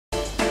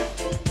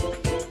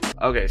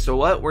Okay, so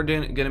what we're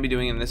gonna be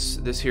doing in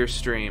this here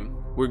stream,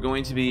 we're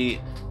going to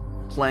be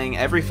playing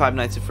every Five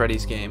Nights at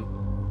Freddy's game.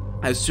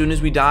 As soon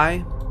as we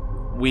die,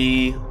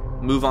 we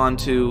move on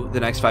to the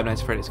next Five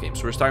Nights at Freddy's game.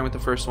 So we're starting with the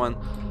first one.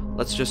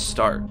 Let's just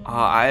start.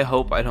 I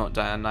hope I don't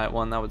die on night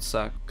one. That would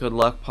suck. Good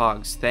luck,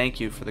 Pogs. Thank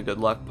you for the good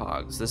luck,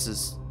 Pogs. This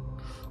is...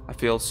 I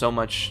feel so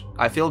much...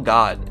 I feel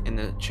God in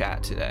the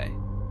chat today.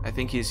 I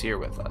think he's here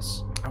with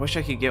us. I wish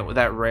I could get with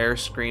that rare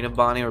screen of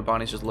Bonnie where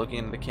Bonnie's just looking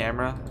into the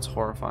camera. It's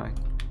horrifying.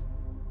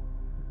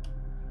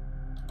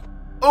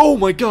 Oh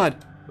my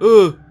god!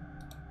 Ugh!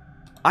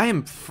 I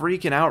am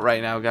freaking out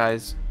right now,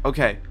 guys.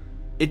 Okay.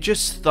 It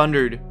just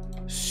thundered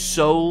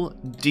so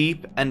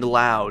deep and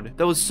loud.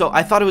 That was so...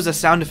 I thought it was a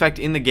sound effect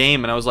in the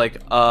game, and I was like,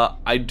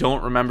 I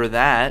don't remember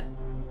that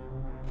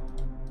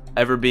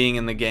ever being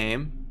in the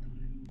game.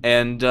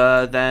 And,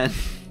 then...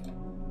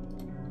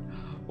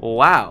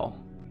 Wow.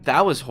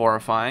 That was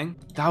horrifying.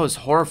 That was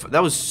horrifying.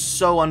 That was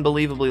so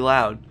unbelievably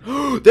loud.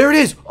 There it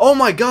is! Oh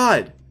my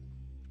god!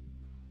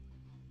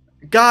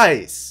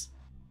 Guys!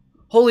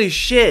 Holy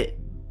shit!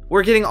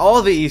 We're getting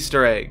all the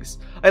Easter eggs.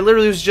 I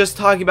literally was just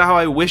talking about how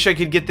I wish I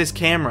could get this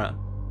camera.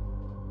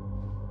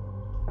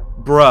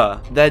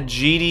 Bruh, that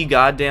GD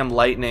goddamn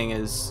lightning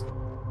is...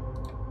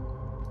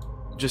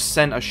 just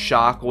sent a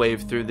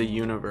shockwave through the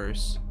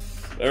universe.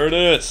 There it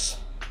is.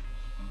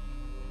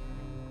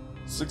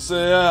 6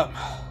 a.m.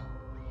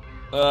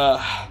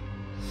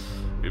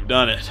 We've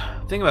done it.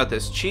 Think about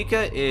this.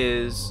 Chica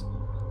is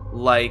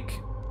like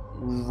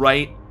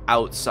right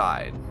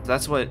outside.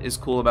 That's what is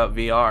cool about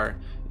VR.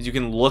 Is you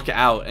can look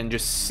out and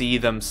just see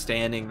them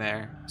standing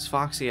there. Is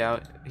Foxy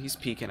out? He's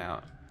peeking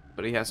out,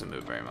 but he hasn't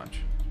moved very much.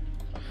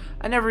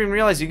 I never even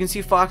realized you can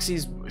see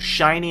Foxy's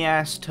shiny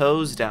ass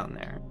toes down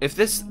there. If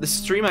the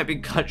stream might be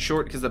cut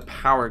short because the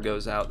power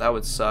goes out, that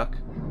would suck.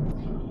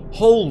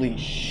 Holy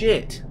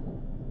shit.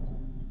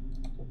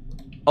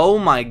 Oh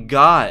my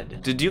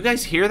god. Did you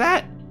guys hear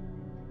that?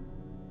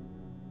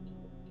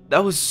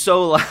 That was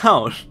so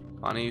loud.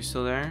 Bonnie, you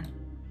still there?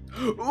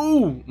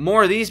 Ooh,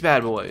 more of these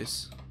bad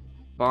boys.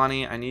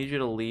 Bonnie, I need you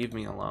to leave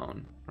me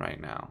alone right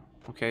now.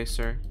 Okay,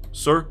 sir?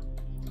 Sir?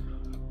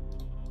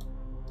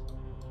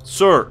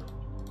 Sir!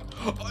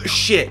 Oh,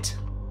 shit!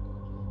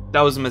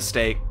 That was a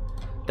mistake.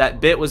 That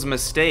bit was a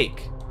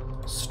mistake.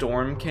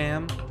 Storm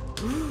cam?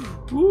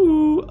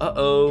 Ooh,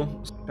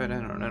 uh-oh. I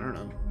don't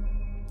know.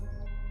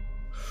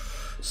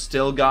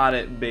 Still got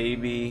it,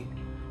 baby.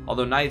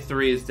 Although night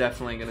 3 is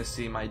definitely gonna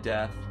see my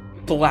death.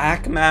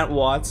 Black Matt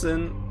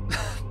Watson?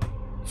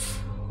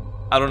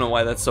 I don't know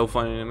why that's so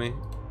funny to me.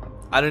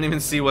 I didn't even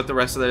see what the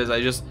rest of that is.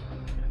 I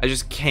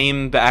just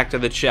came back to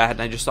the chat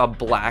and I just saw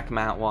Black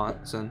Matt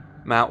Watson.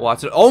 Matt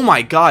Watson. Oh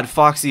my god,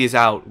 Foxy is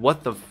out.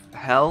 What the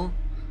hell?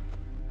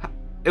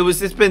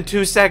 It's been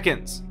 2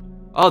 seconds.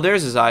 Oh,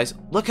 there's his eyes.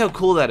 Look how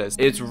cool that is.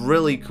 It's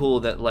really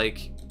cool that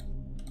like...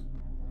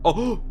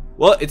 Oh,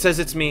 well, it says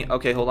it's me.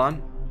 Okay, hold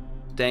on.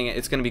 Dang it,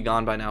 it's gonna be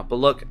gone by now. But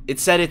look, it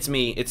said it's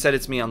me. It said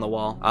it's me on the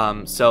wall.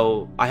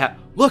 So I have...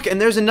 Look, and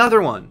there's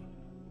another one.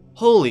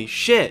 Holy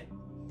shit.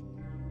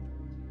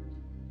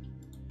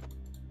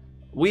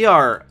 We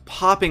are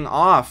popping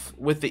off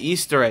with the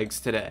Easter eggs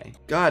today.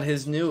 God,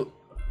 his new...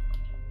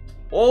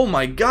 Oh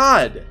my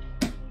god!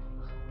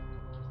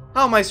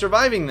 How am I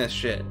surviving this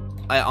shit?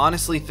 I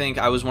honestly think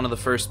I was one of the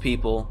first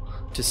people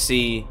to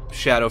see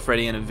Shadow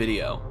Freddy in a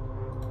video.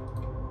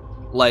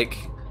 Like,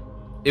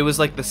 it was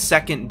like the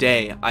second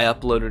day I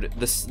uploaded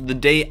it. The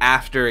day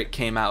after it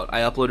came out,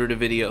 I uploaded a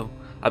video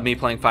of me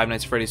playing Five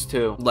Nights at Freddy's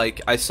 2.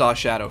 Like, I saw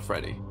Shadow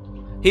Freddy.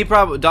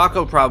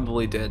 Daco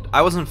probably did.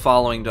 I wasn't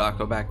following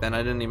Daco back then. I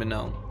didn't even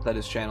know that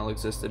his channel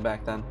existed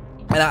back then.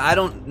 And I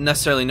don't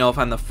necessarily know if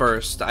I'm the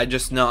first. I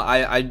just know,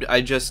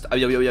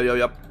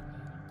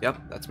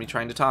 Yep, that's me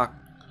trying to talk.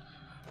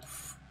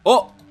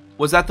 Oh!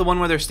 Was that the one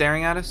where they're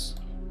staring at us?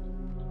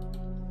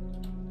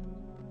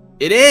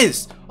 It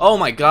is! Oh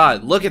my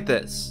god, look at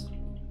this.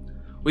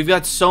 We've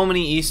got so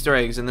many Easter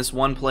eggs in this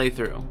one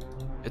playthrough.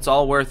 It's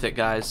all worth it,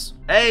 guys.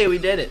 Hey, we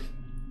did it!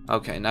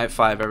 Okay, night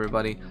 5,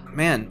 everybody.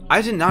 Man,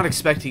 I did not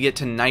expect to get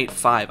to night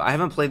 5. I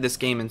haven't played this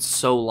game in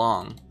so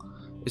long.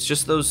 It's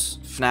just those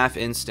FNaF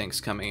instincts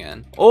coming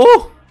in.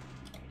 Oh!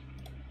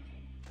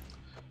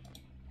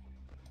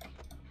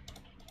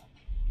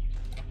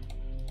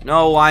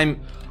 No,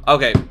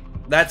 okay,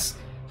 that's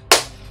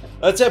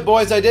it,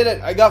 boys. I did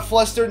it. I got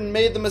flustered and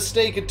made the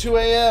mistake at 2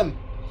 a.m.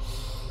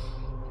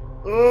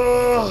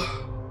 Ugh.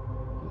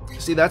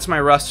 See, that's my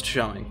rust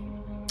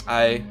showing.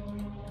 I'm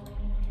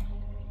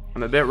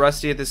a bit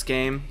rusty at this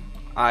game.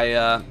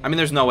 I mean,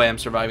 there's no way I'm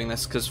surviving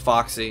this because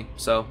Foxy,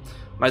 so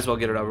might as well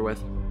get it over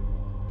with.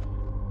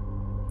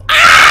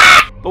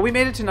 Ah! But we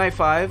made it to night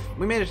 5.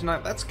 We made it to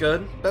night. That's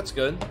good. That's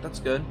good. That's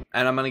good.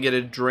 And I'm gonna get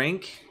a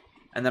drink,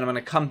 and then I'm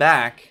gonna come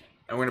back,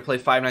 and we're gonna play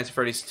Five Nights at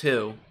Freddy's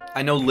 2.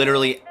 I know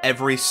literally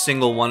every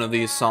single one of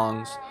these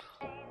songs,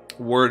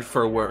 word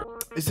for word.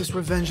 Is this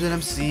revenge that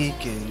I'm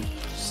seeking?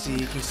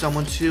 Seeking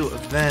someone to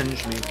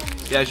avenge me.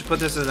 Yeah, I should put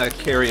this in a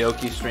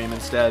karaoke stream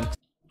instead.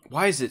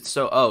 Why is it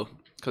so... Oh,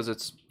 because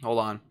it's... Hold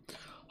on.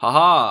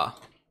 Haha.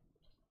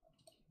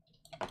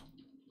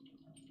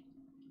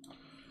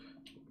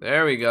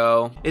 There we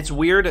go. It's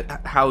weird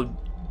how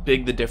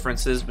big the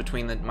difference is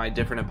between my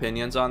different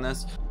opinions on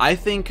this. I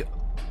think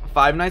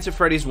Five Nights at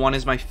Freddy's 1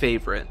 is my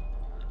favorite.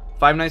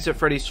 Five Nights at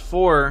Freddy's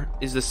 4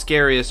 is the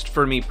scariest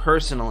for me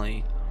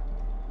personally.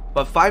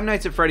 But Five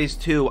Nights at Freddy's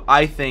 2,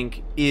 I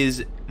think,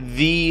 is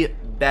the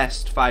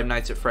best Five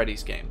Nights at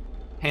Freddy's game.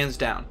 Hands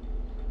down.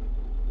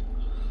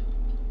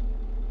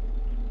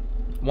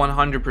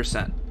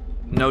 100%.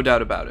 No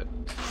doubt about it.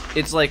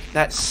 It's like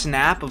that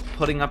snap of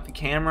putting up the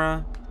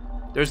camera.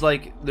 There's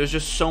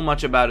just so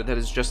much about it that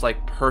is just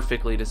like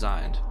perfectly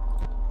designed.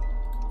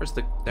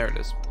 There it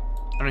is.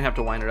 I don't even have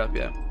to wind it up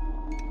yet.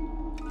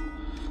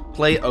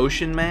 Play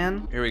Ocean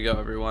Man. Here we go,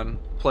 everyone.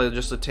 Play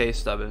just a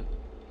taste of it.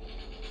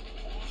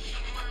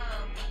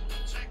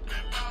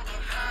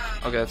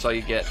 Okay, that's all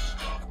you get.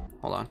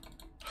 Hold on.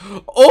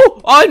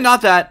 Oh,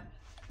 not that.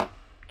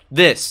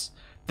 This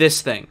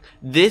thing.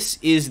 This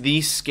is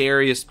the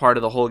scariest part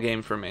of the whole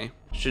game for me.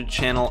 Should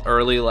channel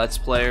early Let's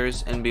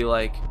Players and be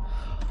like,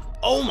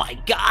 oh my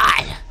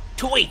god,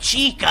 Toy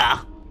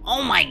Chica.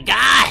 Oh my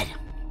god.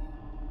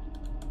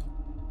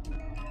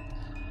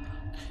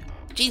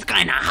 She's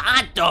kinda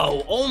hot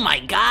though. Oh my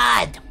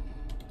god.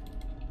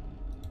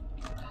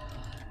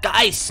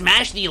 Guys,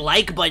 smash the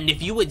like button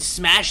if you would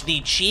smash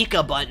the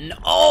Chica button.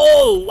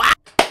 Oh, wow.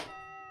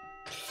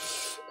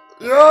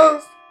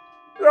 Yes.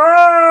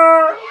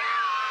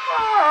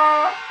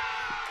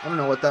 I don't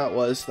know what that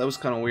was. That was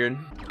kind of weird.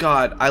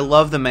 God, I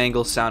love the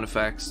mangle sound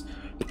effects.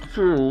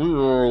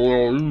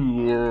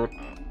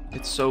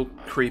 It's so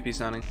creepy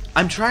sounding.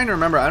 I'm trying to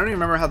remember. I don't even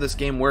remember how this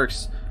game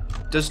works.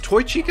 Does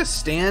Toy Chica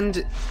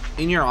stand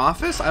in your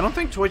office? I don't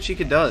think Toy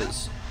Chica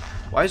does.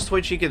 Why is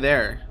Toy Chica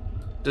there?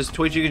 Does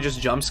Toy Chica just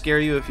jump scare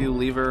you if you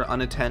leave her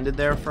unattended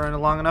there for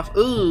long enough?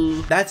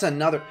 Ooh, that's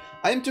another.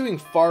 I'm doing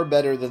far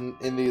better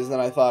in these than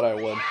I thought I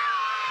would.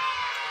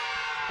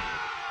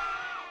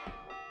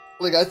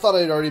 Like, I thought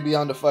I'd already be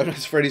on to Five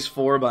Nights at Freddy's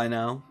 4 by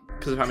now,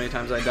 because of how many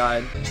times I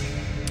died.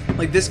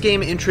 Like, this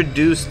game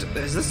introduced...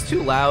 Is this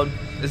too loud?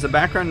 Is the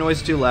background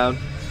noise too loud?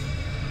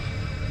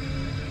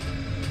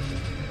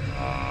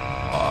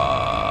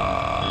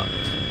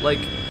 Like,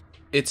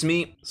 it's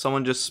me.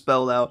 Someone just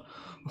spelled out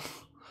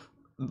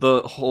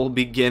the whole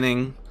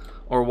beginning,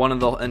 or one of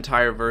the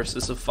entire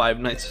verses of Five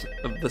Nights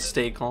of the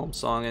Stay Calm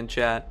song in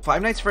chat.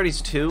 Five Nights at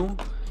Freddy's 2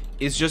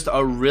 is just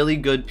a really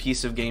good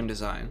piece of game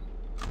design.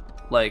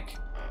 Like...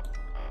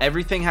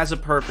 Everything has a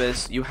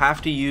purpose. You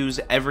have to use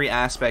every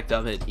aspect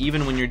of it,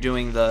 even when you're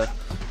doing the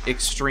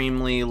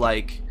extremely,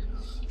 like,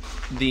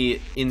 the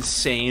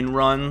insane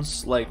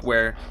runs, like,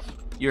 where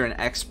you're an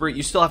expert.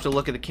 You still have to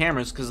look at the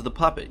cameras because of the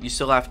puppet. You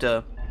still have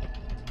to...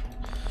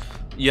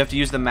 You have to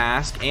use the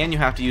mask, and you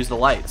have to use the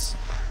lights.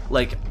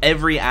 Like,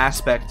 every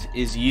aspect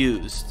is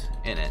used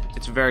in it.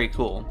 It's very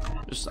cool.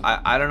 Just,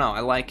 I don't know. I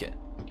like it.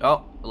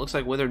 Oh, it looks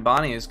like Withered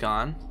Bonnie is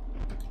gone.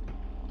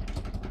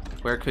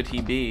 Where could he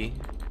be?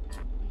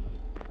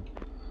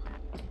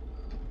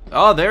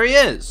 Oh, there he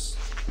is.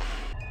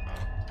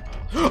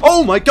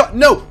 Oh my god,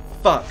 no!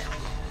 Fuck.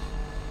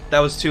 That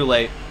was too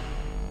late.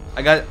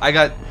 I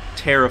got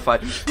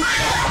terrified.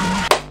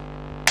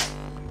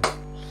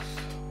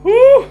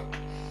 Woo!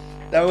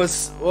 That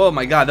was, oh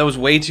my god, that was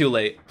way too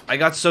late. I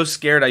got so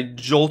scared I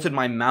jolted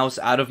my mouse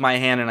out of my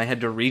hand and I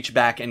had to reach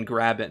back and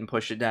grab it and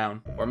push it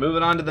down. We're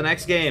moving on to the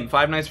next game,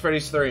 Five Nights at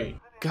Freddy's 3.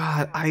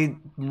 God, I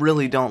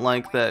really don't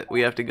like that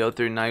we have to go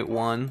through night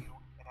 1.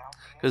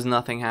 Because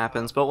nothing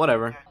happens, but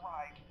whatever.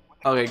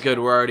 Okay, good.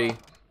 We're already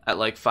at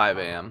like 5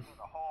 a.m.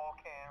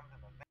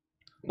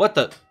 What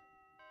the?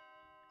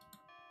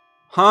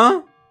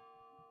 Huh?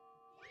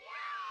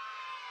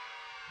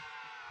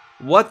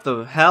 What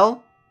the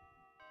hell?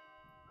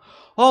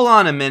 Hold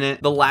on a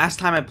minute. The last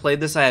time I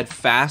played this, I had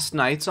fast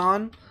nights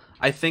on.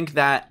 I think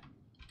that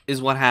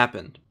is what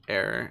happened.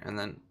 Error, and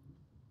then...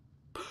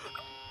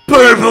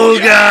 Purple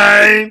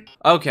guy!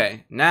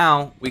 Okay,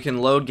 now we can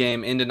load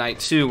game into night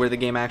 2 where the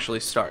game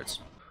actually starts.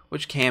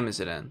 Which cam is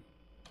it in?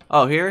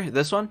 Oh, here?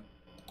 This one?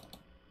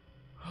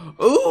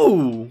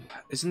 Ooh!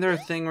 Isn't there a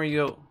thing where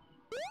you go...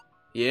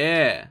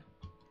 Yeah.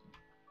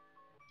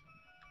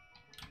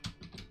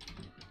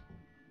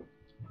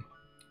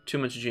 Too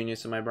much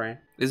genius in my brain.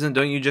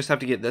 Don't you just have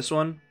to get this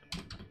one?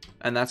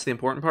 And that's the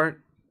important part?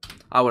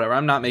 Ah, whatever.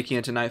 I'm not making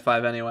it to night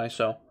 5 anyway,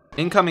 so...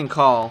 Incoming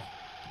call.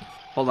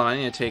 Hold on, I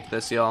need to take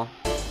this, y'all.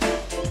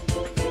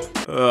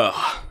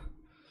 Ugh.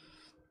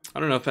 I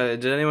don't know if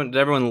did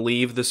everyone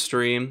leave the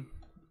stream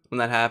when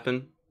that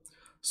happened?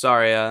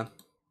 Sorry, that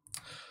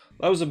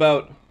was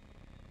about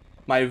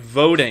my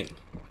voting,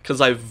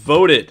 because I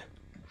voted.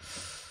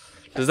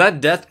 Does that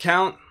death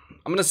count?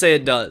 I'm gonna say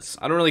it does.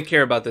 I don't really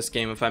care about this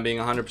game if I'm being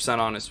 100%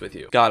 honest with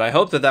you. God, I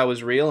hope that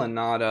was real and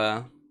not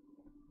a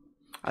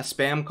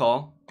spam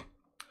call.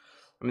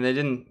 I mean, they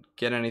didn't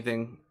get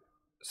anything.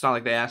 It's not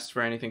like they asked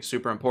for anything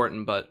super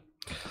important, but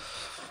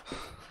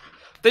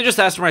they just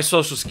asked for my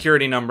social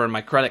security number and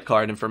my credit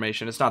card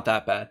information. It's not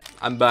that bad.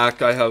 I'm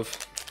back. I have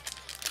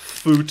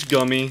Foot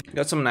Gummy.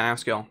 Got something to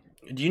ask y'all.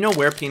 Do you know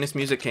where penis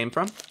music came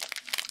from?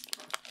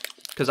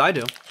 Because I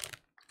do.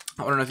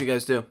 I don't know if you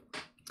guys do.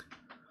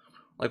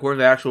 like where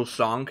the actual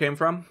song came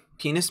from.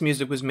 Penis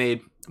music was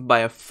made by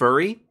a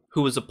furry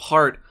who was a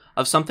part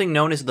of something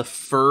known as the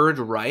Third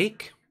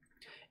Reich,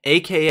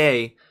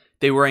 aka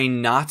they were a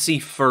Nazi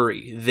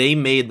furry. They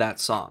made that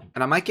song.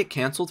 And I might get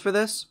canceled for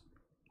this,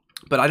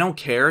 but I don't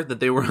care that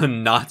they were a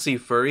Nazi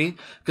furry,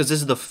 because this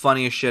is the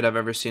funniest shit I've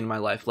ever seen in my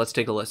life. Let's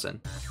take a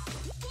listen.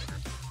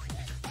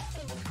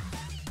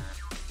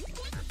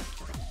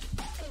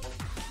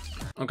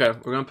 Okay,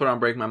 we're gonna put on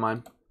Break My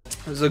Mind.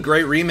 This is a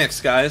great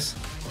remix, guys.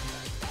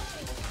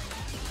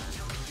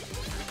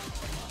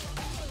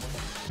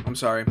 I'm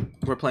sorry.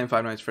 We're playing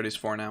Five Nights at Freddy's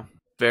 4 now.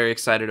 Very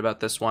excited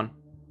about this one.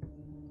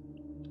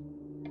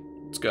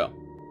 Let's go.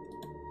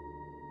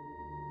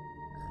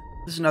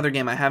 This is another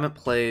game I haven't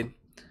played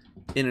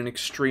in an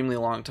extremely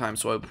long time,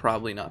 so I would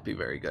probably not be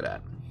very good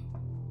at.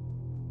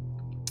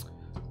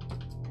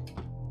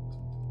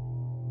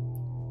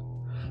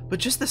 But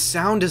just the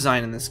sound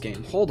design in this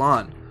game. Hold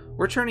on.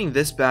 We're turning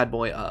this bad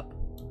boy up.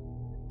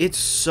 It's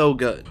so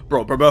good.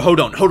 Bro, hold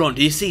on.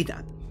 Do you see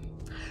that?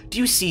 Do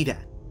you see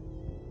that?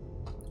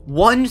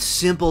 One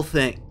simple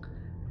thing.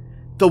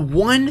 The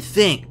one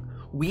thing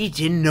we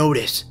didn't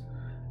notice.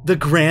 The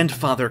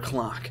grandfather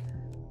clock.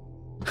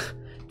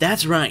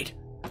 That's right.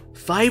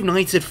 Five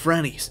Nights at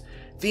Freddy's.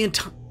 The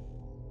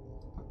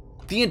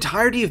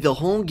entirety of the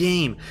whole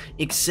game,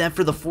 except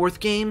for the fourth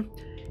game,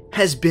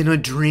 has been a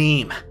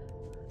dream.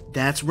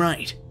 That's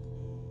right.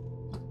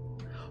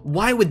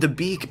 Why would the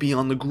beak be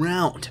on the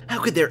ground?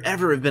 How could there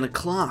ever have been a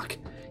clock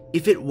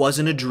if it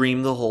wasn't a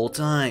dream the whole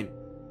time?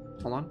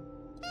 Hold on.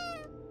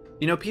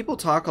 You know, people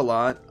talk a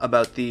lot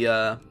about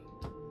the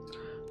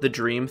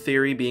dream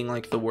theory being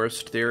like the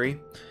worst theory.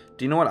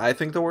 Do you know what I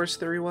think the worst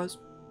theory was?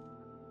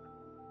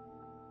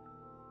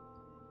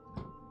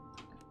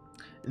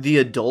 The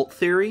adult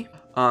theory.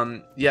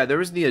 Yeah, there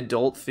was the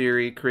adult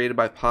theory created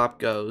by Pop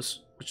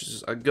Goes, which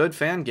is a good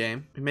fan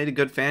game. He made a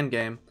good fan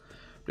game.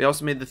 But he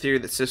also made the theory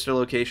that Sister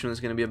Location was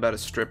going to be about a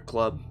strip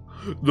club.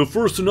 The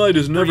first night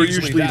is never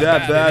usually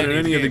that bad in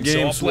any of the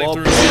games. So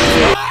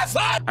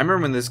I remember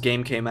when this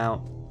game came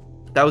out.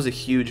 That was a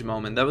huge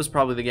moment. That was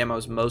probably the game I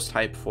was most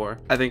hyped for.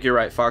 I think you're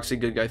right. Foxy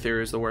Good Guy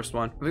Theory is the worst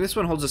one. I think this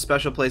one holds a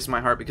special place in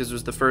my heart because it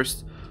was the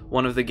first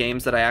one of the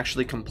games that I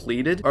actually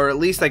completed. Or at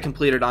least I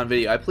completed on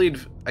video.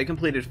 I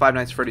completed Five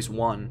Nights at Freddy's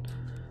 1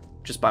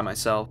 just by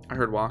myself. I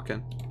heard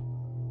walking.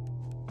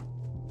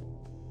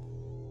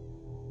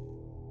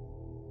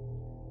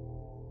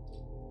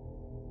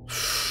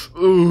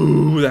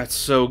 Ooh, that's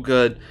so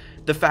good.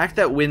 The fact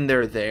that when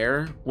they're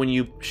there, when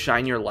you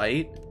shine your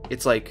light,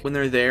 it's like when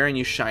they're there and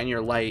you shine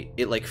your light,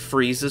 it like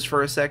freezes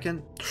for a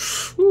second.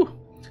 Whew.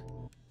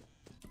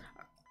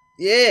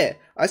 Yeah,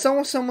 I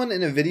saw someone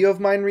in a video of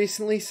mine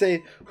recently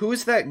say,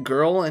 "Who's that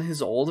girl in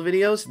his old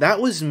videos?"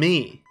 That was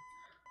me.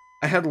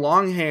 I had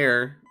long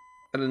hair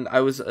and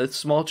I was a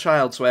small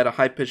child, so I had a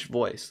high-pitched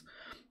voice.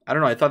 I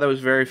don't know, I thought that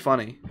was very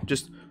funny.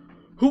 Just,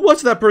 who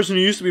was that person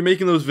who used to be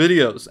making those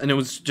videos? And it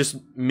was just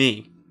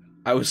me.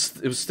 It was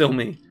still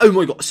me. Oh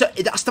my god, so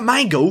that's the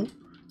mango? Does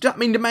that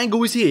mean the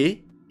mango is here?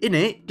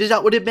 Innit? Does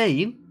that what it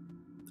mean?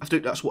 I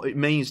think that's what it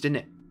means, didn't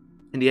it?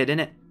 In the head,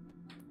 innit?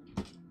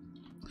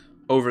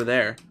 Over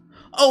there.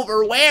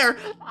 Over where?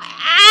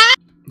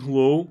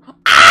 Hello?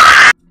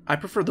 I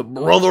prefer the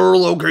brother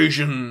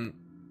location.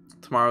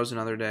 Tomorrow's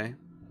another day.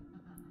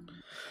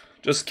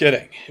 Just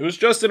kidding. It was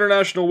just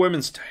International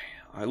Women's Day.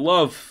 I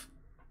love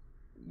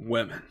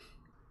women.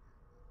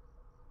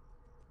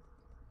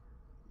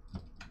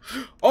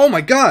 Oh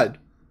my god!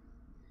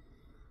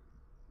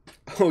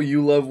 Oh,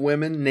 you love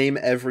women? Name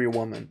every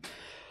woman.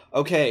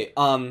 Okay,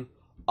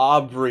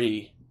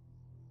 Aubrey.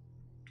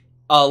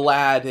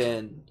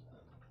 Aladdin.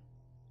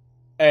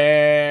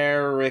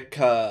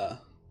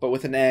 Erica. But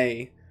with an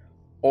A.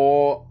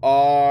 Or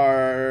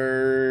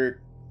Archman.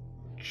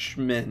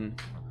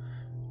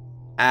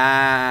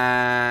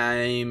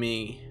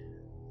 Amy.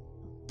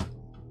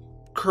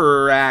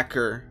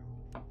 Cracker.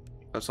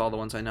 That's all the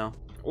ones I know.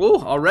 Ooh,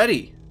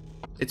 already!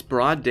 It's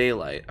broad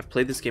daylight. I've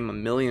played this game a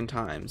million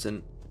times,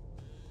 and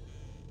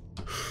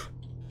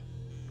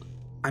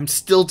I'm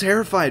still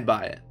terrified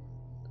by it.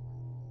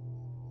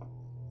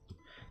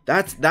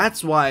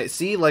 That's why.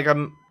 See, like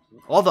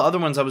all the other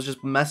ones I was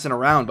just messing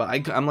around,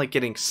 but I'm like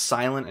getting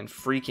silent and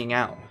freaking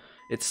out.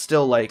 It's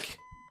still like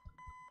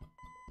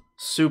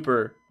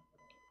super.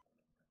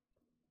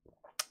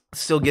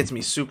 Still gets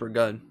me super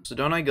good. So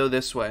don't I go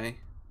this way,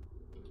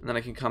 and then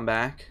I can come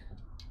back,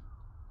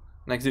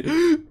 and I can see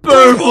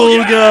purple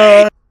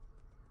guy.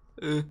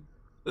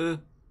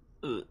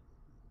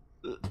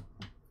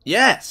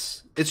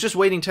 Yes! It's just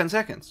waiting 10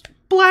 seconds.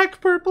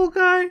 Black purple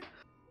guy.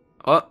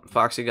 Oh,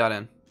 Foxy got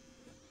in.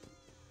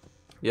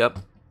 Yep.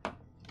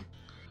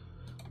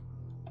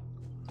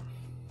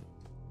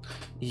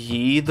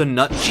 Ye the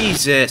nut.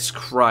 Jesus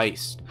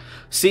Christ.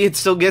 See, it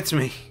still gets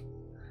me.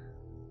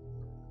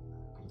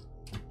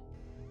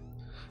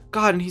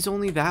 God, and he's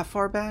only that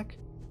far back?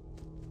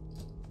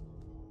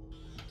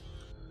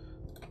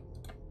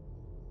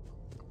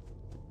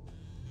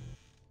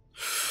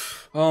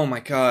 Oh my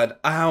god,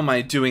 how am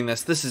I doing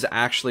this? This is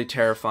actually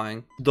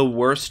terrifying. The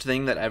worst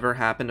thing that ever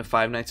happened to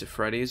Five Nights at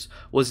Freddy's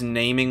was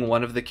naming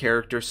one of the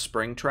characters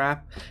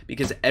Springtrap,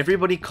 because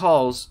everybody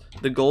calls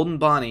the Golden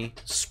Bonnie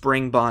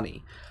Spring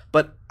Bonnie.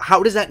 But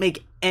how does that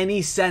make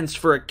any sense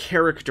for a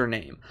character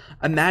name?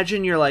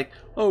 Imagine you're like,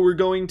 oh, we're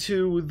gonna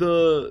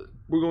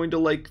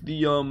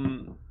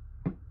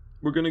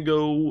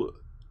go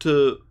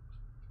to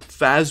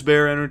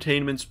Fazbear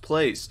Entertainment's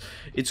place.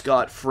 It's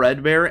got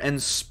Fredbear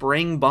and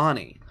Spring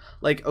Bonnie.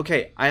 Like,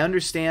 okay, I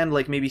understand,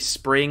 like, maybe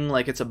spring,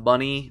 like it's a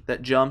bunny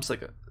that jumps,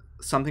 like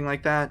something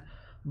like that.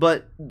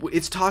 But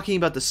it's talking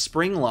about the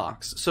spring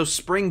locks. So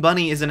Spring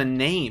Bunny isn't a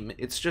name.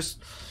 It's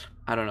just,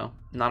 I don't know,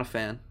 not a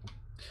fan.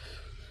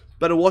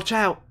 Better watch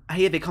out. I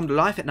hear they come to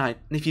life at night.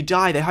 And if you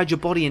die, they hide your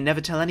body and never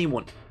tell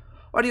anyone.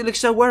 Why do you look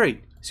so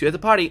worried? So you're at the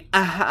party.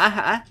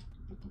 No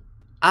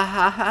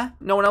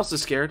one else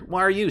is scared.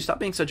 Why are you? Stop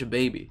being such a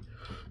baby.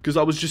 Because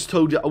I was just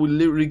told that I would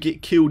literally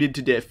get killed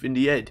into death in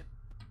the head.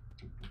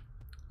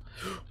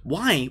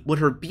 Why would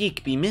her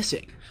beak be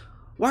missing?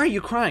 Why are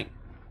you crying?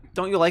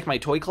 Don't you like my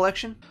toy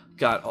collection?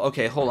 God,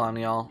 okay, hold on,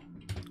 y'all.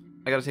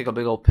 I gotta take a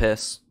big old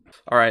piss.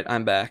 Alright,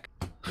 I'm back.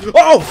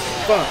 Oh,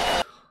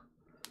 fuck!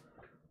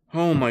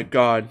 Oh my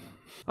god.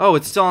 Oh,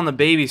 it's still on the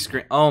baby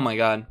screen. Oh my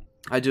god.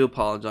 I do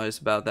apologize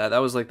about that. That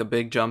was like the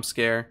big jump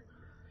scare,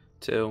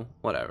 too.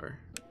 Whatever.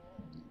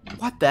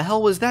 What the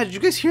hell was that? Did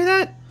you guys hear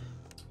that?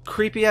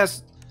 Creepy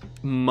ass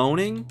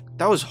moaning?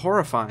 That was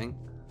horrifying.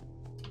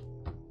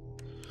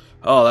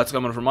 Oh, that's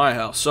coming from my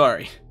house.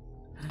 Sorry.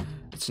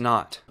 It's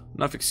not.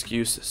 Enough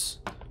excuses.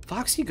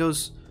 Foxy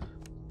goes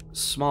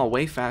small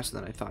way faster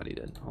than I thought he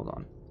did. Hold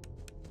on.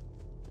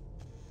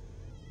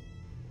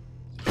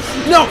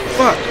 No!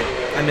 Fuck!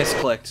 I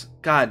misclicked.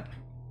 God.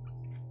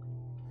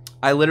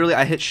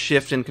 I hit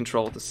shift and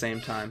control at the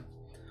same time.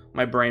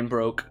 My brain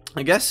broke.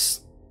 I guess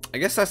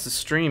that's the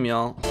stream,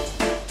 y'all.